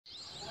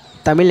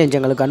தமிழ்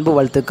நெஞ்சங்களுக்கு அன்பு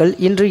வாழ்த்துக்கள்.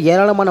 இன்று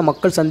ஏராளமான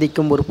மக்கள்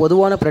சந்திக்கும் ஒரு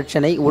பொதுவான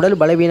பிரச்சனை உடல்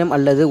பலவீனம்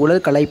அல்லது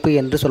உடல் களைப்பு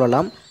என்று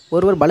சொல்லலாம்.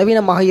 ஒருவர்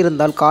பலவீனமாக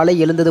இருந்தால் காலை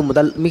எழுந்தது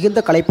முதல் மிகுந்த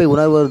களைப்பை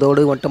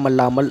உணர்வதோடு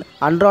மட்டுமல்லாமல்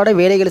அன்றாட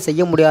வேலைகளை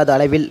செய்ய முடியாத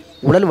அளவில்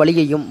உடல்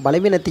வலியையும்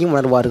பலவீனத்தையும்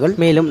உணர்வார்கள்.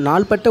 மேலும்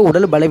நாள்பட்ட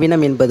உடல்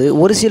பலவீனம் என்பது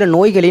ஒரு சில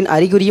நோய்களின்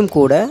அறிகுறியும்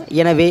கூட.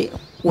 எனவே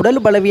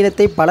உடல்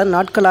பலவீனத்தை பல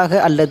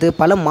நாட்களாக அல்லது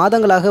பல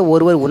மாதங்களாக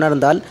ஒருவர்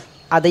உணர்ந்தால்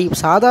அதை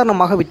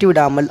சாதாரணமாக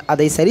விட்டுவிடாமல்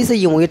அதை சரி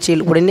செய்யும்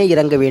முயற்சியில் உடனே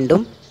இறங்க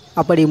வேண்டும்.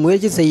 அப்படி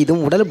முயற்சி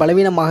செய்தும் உடல்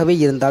பலவீனமாகவே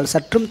இருந்தால்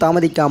சற்றும்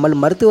தாமதிக்காமல்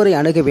மருத்துவரை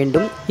அணுக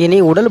வேண்டும். இனி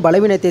உடல்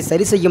பலவீனத்தை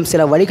சரி செய்யும்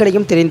சில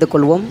வழிகளையும் தெரிந்து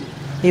கொள்வோம்.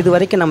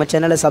 இதுவரைக்கும் நம்ம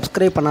சேனலை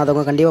சப்ஸ்கிரைப்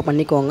பண்ணாதவங்க கண்டிப்பாக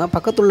பண்ணிக்கோங்க.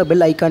 பக்கத்துள்ள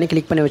பெல் ஐக்கானை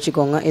கிளிக் பண்ணி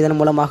வச்சுக்கோங்க. இதன்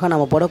மூலமாக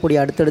நம்ம போடக்கூடிய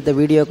அடுத்தடுத்த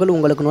வீடியோக்கள்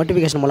உங்களுக்கு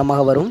நோட்டிஃபிகேஷன்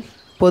மூலமாக வரும்.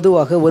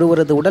 பொதுவாக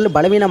ஒருவரது உடல்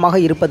பலவீனமாக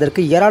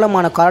இருப்பதற்கு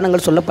ஏராளமான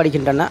காரணங்கள்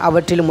சொல்லப்படுகின்றன.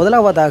 அவற்றில்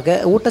முதலாவதாக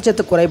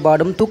ஊட்டச்சத்து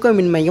குறைபாடும்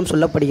தூக்கமின்மையும்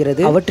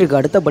சொல்லப்படுகிறது. அவற்றுக்கு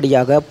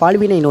அடுத்தபடியாக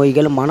பால்வினை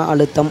நோய்கள், மன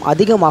அழுத்தம்,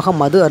 அதிகமாக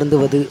மது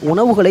அருந்துவது,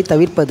 உணவுகளை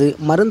தவிர்ப்பது,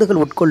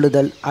 மருந்துகள்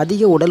உட்கொள்ளுதல்,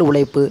 அதிக உடல்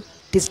உழைப்பு,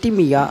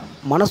 டிஸ்டிமியா,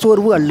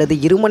 மனசோர்வு அல்லது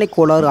இருமனை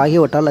கோளாறு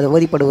ஆகியவற்றால்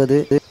அவதிப்படுவது,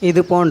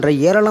 இது போன்ற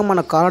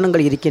ஏராளமான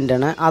காரணங்கள்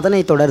இருக்கின்றன.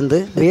 அதனைத் தொடர்ந்து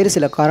வேறு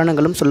சில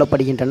காரணங்களும்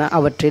சொல்லப்படுகின்றன.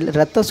 அவற்றில்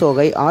இரத்த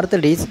சோகை,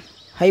 ஆர்த்தடிஸ்,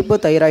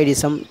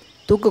 ஹைப்போதைராய்டிசம்,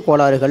 தூக்க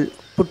கோளாறுகள்,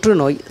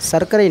 புற்றுநோய்,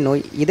 சர்க்கரை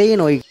நோய், இதய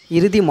நோய்,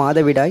 இறுதி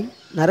மாதவிடாய்,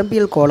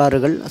 நரம்பியல்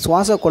கோளாறுகள்,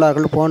 சுவாச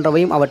கோளாறுகள்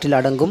போன்றவையும் அவற்றில்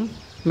அடங்கும்.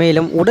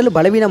 மேலும் உடல்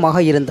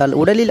பலவீனமாக இருந்தால்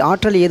உடலில்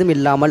ஆற்றல் ஏதும்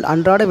இல்லாமல்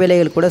அன்றாட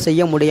வேலைகள் கூட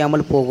செய்ய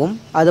முடியாமல் போகும்.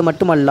 அது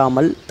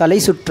மட்டுமல்லாமல் தலை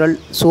சுற்றல்,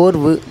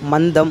 சோர்வு,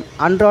 மந்தம்,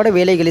 அன்றாட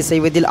வேலைகளை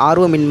செய்வதில்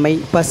ஆர்வமின்மை,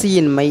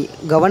 பசியின்மை,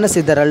 கவன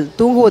சிதறல்,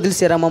 தூங்குவதில்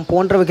சிரமம்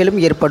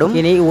போன்றவைகளும் ஏற்படும்.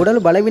 இனி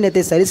உடல்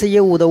பலவீனத்தை சரி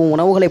செய்ய உதவும்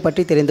உணவுகளை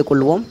பற்றி தெரிந்து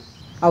கொள்வோம்.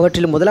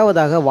 அவற்றில்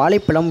முதலாவதாக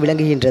வாழைப்பழம்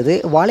விளங்குகின்றது.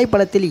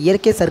 வாழைப்பழத்தில்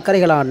இயற்கை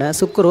சர்க்கரைகளான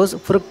சுக்ரோஸ்,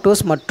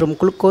 ஃப்ருக்டோஸ் மற்றும்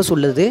குளுக்கோஸ்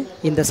உள்ளது.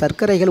 இந்த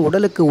சர்க்கரைகள்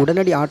உடலுக்கு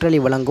உடனடி ஆற்றலை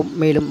வழங்கும்.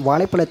 மேலும்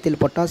வாழைப்பழத்தில்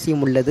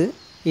பொட்டாசியம் உள்ளது.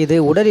 இது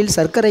உடலில்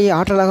சர்க்கரையை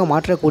ஆற்றலாக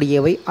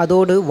மாற்றக்கூடியவை.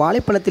 அதோடு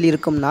வாழைப்பழத்தில்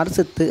இருக்கும்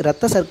நார்ச்சத்து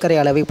இரத்த சர்க்கரை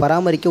அளவை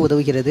பராமரிக்க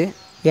உதவுகிறது.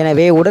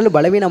 எனவே உடல்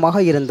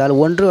பலவீனமாக இருந்தால்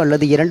 1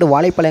 அல்லது 2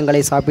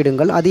 வாழைப்பழங்களை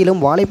சாப்பிடுங்கள். அதிலும்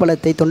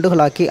வாழைப்பழத்தை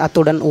துண்டுகளாக்கி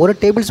அத்துடன் 1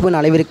 டேபிள் ஸ்பூன்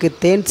அளவிற்கு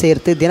தேன்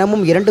சேர்த்து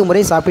தினமும் 2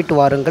 முறை சாப்பிட்டு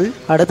வாருங்கள்.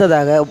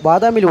 அடுத்ததாக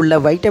பாதாமில் உள்ள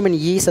வைட்டமின்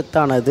இ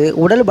சத்தானது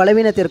உடல்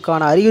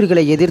பலவீனத்திற்கான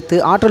அறிகுறிகளை எதிர்த்து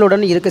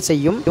ஆற்றலுடன் இருக்க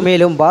செய்யும்.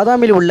 மேலும்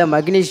பாதாமில் உள்ள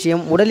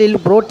மக்னீசியம்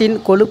உடலில் புரோட்டீன்,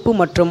 கொழுப்பு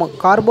மற்றும்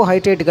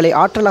கார்போஹைட்ரேட்டுகளை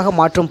ஆற்றலாக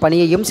மாற்றும்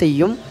பணியையும்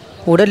செய்யும்.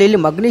 உடலில்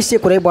மக்னீசிய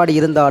குறைபாடு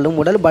இருந்தாலும்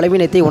உடல்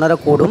பலவீனத்தை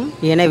உணரக்கூடும்.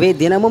 எனவே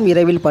தினமும்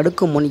இரவில்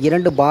படுக்கும் முன்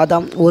 2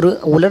 பாதாம், 1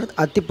 உலர்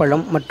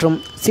அத்திப்பழம் மற்றும்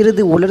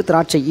சிறிது உலர்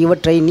திராட்சை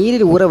இவற்றை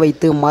நீரில் ஊற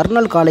வைத்து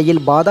மறுநாள்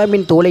காலையில்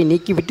பாதாமின் தோலை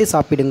நீக்கிவிட்டு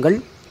சாப்பிடுங்கள்.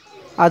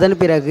 அதன்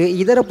பிறகு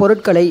இதர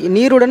பொருட்களை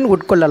நீருடன்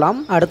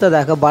உட்கொள்ளலாம்.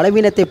 அடுத்ததாக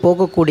பலவீனத்தை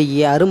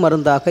போக்கக்கூடிய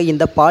அருமருந்தாக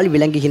இந்த பால்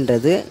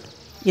விளங்குகின்றது.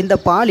 இந்த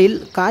பாலில்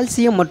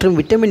கால்சியம் மற்றும்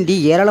விட்டமின் டி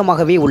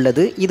ஏராளமாகவே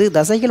உள்ளது. இது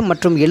தசைகள்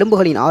மற்றும்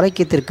எலும்புகளின்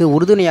ஆரோக்கியத்திற்கு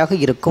உறுதுணையாக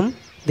இருக்கும்.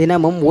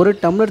 தினமும் 1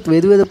 டம்ளர்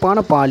வெதுவெதுப்பான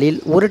பாலில்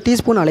 1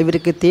 டீஸ்பூன்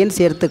அளவிற்கு தேன்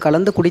சேர்த்து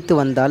கலந்து குடித்து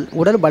வந்தால்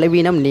உடல்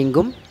பலவீனம்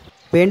நீங்கும்.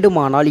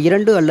 வேண்டுமானால்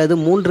 2 அல்லது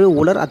 3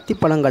 உலர்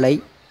அத்திப்பழங்களை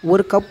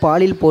 1 கப்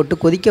பாலில் போட்டு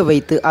கொதிக்க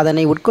வைத்து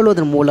அதனை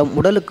உட்கொள்வதன் மூலம்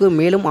உடலுக்கு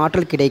மேலும்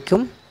ஆற்றல்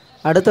கிடைக்கும்.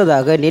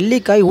 அடுத்ததாக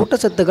நெல்லிக்காய்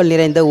ஊட்டச்சத்துக்கள்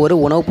நிறைந்த ஒரு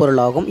உணவுப்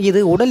பொருளாகும்.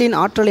 இது உடலின்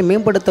ஆற்றலை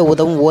மேம்படுத்த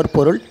உதவும் ஓர்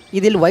பொருள்.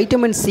 இதில்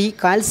வைட்டமின் சி,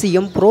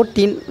 கால்சியம்,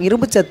 புரோட்டீன்,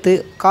 இரும்புச்சத்து,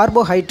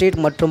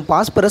 கார்போஹைட்ரேட் மற்றும்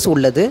பாஸ்பரஸ்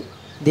உள்ளது.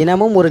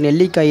 தினமும் 1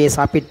 நெல்லிக்காயை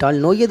சாப்பிட்டால்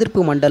நோய்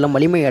எதிர்ப்பு மண்டலம்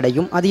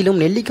வலிமையடையும். அதிலும்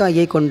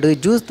நெல்லிக்காயை கொண்டு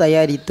ஜூஸ்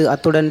தயாரித்து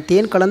அத்துடன்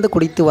தேன் கலந்து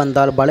குடித்து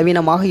வந்தால்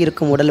பலவீனமாக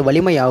இருக்கும் உடல்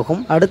வலிமையாகும்.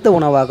 அடுத்த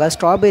உணவாக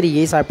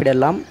ஸ்ட்ராபெரியை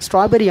சாப்பிடலாம்.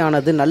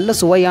 ஸ்ட்ராபெரியானது நல்ல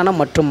சுவையான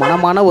மற்றும்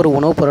மணமான ஒரு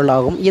உணவுப்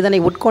பொருளாகும். இதனை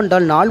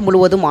உட்கொண்டால் நாள்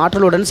முழுவதும்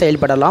ஆற்றலுடன்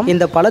செயல்படலாம்.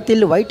 இந்த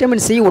பழத்தில்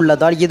வைட்டமின் சி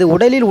உள்ளதால் இது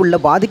உடலில்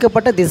உள்ள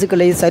பாதிக்கப்பட்ட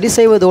திசுக்களை சரி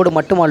செய்வதோடு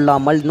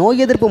மட்டுமல்லாமல்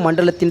நோய் எதிர்ப்பு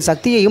மண்டலத்தின்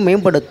சக்தியையும்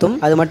மேம்படுத்தும்.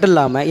 அது மட்டும்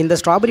இல்லாமல்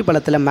இந்த ஸ்ட்ராபெரி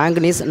பழத்தில்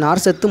மேங்கனீஸ்,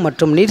 நார்ச்சத்து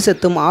மற்றும்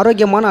நீர்ச்சத்தும்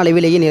ஆரோக்கியமான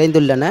அளவில்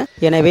நிறைந்துள்ளன.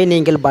 எனவே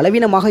நீங்கள்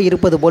பலவீனமாக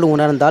இருப்பது போல்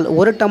உணர்ந்தால்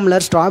 1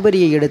 டம்ளர்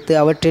ஸ்ட்ராபெரியை எடுத்து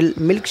அவற்றில்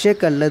மில்க்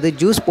ஷேக் அல்லது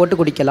ஜூஸ் போட்டு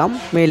குடிக்கலாம்.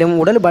 மேலும்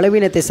உடல்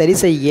பலவீனத்தை சரி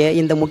செய்ய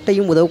இந்த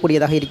முட்டையும்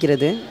உதவக்கூடியதாக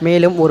இருக்கிறது.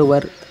 மேலும்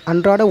ஒருவர்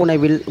அன்றாட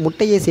உணவில்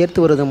முட்டையை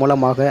சேர்த்து வருவதன்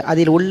மூலமாக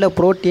அதில் உள்ள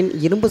புரோட்டீன்,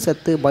 இரும்பு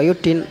சத்து,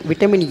 பயோட்டின்,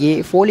 விட்டமின் ஏ,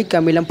 ஃபோலிக்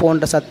அமிலம்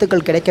போன்ற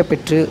சத்துக்கள்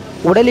கிடைக்கப்பெற்று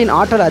உடலின்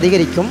ஆற்றல்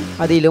அதிகரிக்கும்.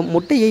 அதிலும்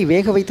முட்டையை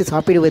வேக வைத்து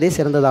சாப்பிடுவதே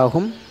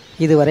சிறந்ததாகும்.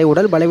 இதுவரை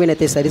உடல்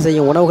பலவீனத்தை சரி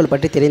செய்யும் உணவுகள்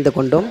பற்றி தெரிந்து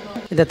கொண்டோம்.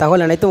 இந்த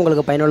தகவல் அனைத்தும்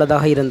உங்களுக்கு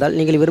பயனுள்ளதாக இருந்தால்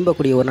நீங்கள்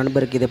விரும்பக்கூடிய ஒரு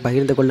நண்பருக்கு இதை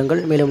பகிர்ந்து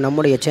கொள்ளுங்கள். மேலும்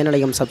நம்முடைய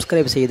சேனலையும்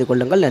சப்ஸ்கிரைப் செய்து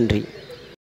கொள்ளுங்கள். நன்றி.